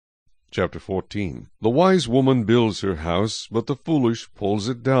Chapter 14. The wise woman builds her house, but the foolish pulls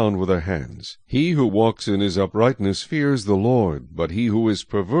it down with her hands. He who walks in his uprightness fears the Lord, but he who is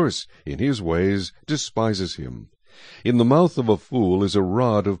perverse in his ways despises him. In the mouth of a fool is a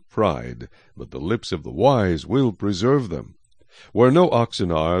rod of pride, but the lips of the wise will preserve them. Where no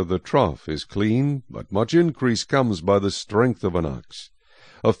oxen are, the trough is clean, but much increase comes by the strength of an ox.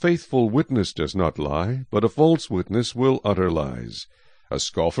 A faithful witness does not lie, but a false witness will utter lies. A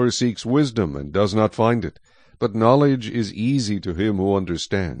scoffer seeks wisdom and does not find it, but knowledge is easy to him who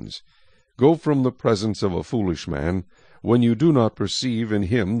understands. Go from the presence of a foolish man, when you do not perceive in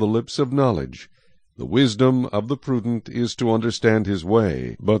him the lips of knowledge. The wisdom of the prudent is to understand his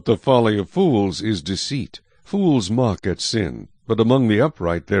way, but the folly of fools is deceit. Fools mock at sin, but among the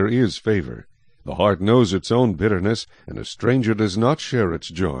upright there is favor. The heart knows its own bitterness, and a stranger does not share its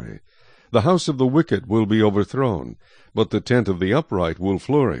joy. The house of the wicked will be overthrown, but the tent of the upright will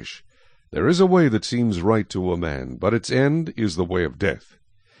flourish. There is a way that seems right to a man, but its end is the way of death.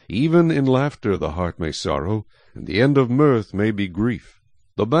 Even in laughter the heart may sorrow, and the end of mirth may be grief.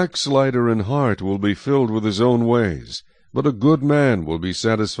 The backslider in heart will be filled with his own ways, but a good man will be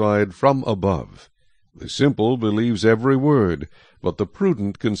satisfied from above. The simple believes every word, but the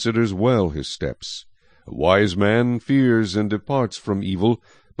prudent considers well his steps. A wise man fears and departs from evil,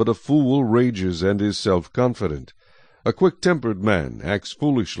 but a fool rages and is self-confident. A quick-tempered man acts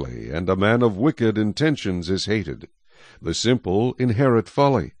foolishly, and a man of wicked intentions is hated. The simple inherit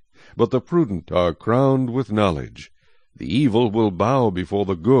folly, but the prudent are crowned with knowledge. The evil will bow before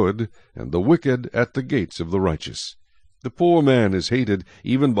the good, and the wicked at the gates of the righteous. The poor man is hated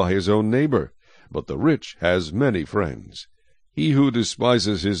even by his own neighbor, but the rich has many friends. He who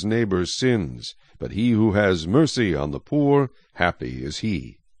despises his neighbor sins, but he who has mercy on the poor, happy is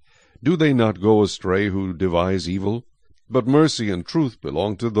he. Do they not go astray who devise evil? But mercy and truth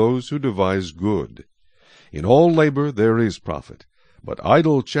belong to those who devise good. In all labor there is profit, but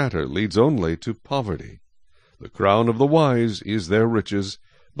idle chatter leads only to poverty. The crown of the wise is their riches,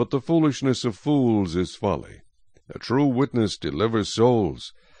 but the foolishness of fools is folly. A true witness delivers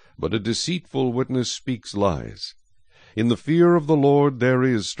souls, but a deceitful witness speaks lies. In the fear of the Lord there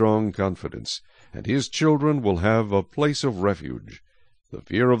is strong confidence, and his children will have a place of refuge. The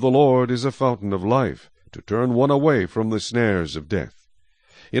fear of the Lord is a fountain of life, to turn one away from the snares of death.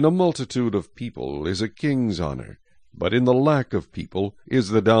 In a multitude of people is a king's honor, but in the lack of people is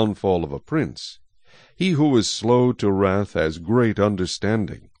the downfall of a prince. He who is slow to wrath has great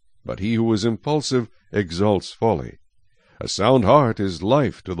understanding, but he who is impulsive exalts folly. A sound heart is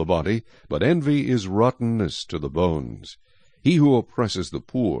life to the body, but envy is rottenness to the bones. He who oppresses the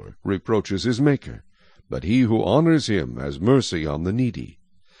poor reproaches his Maker, but he who honors him has mercy on the needy.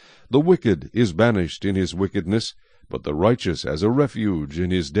 The wicked is banished in his wickedness, but the righteous has a refuge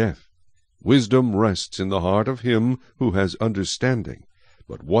in his death. Wisdom rests in the heart of him who has understanding,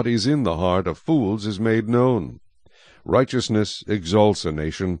 but what is in the heart of fools is made known. Righteousness exalts a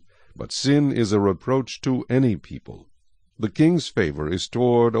nation, but sin is a reproach to any people. The king's favor is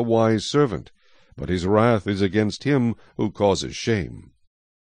toward a wise servant, but his wrath is against him who causes shame.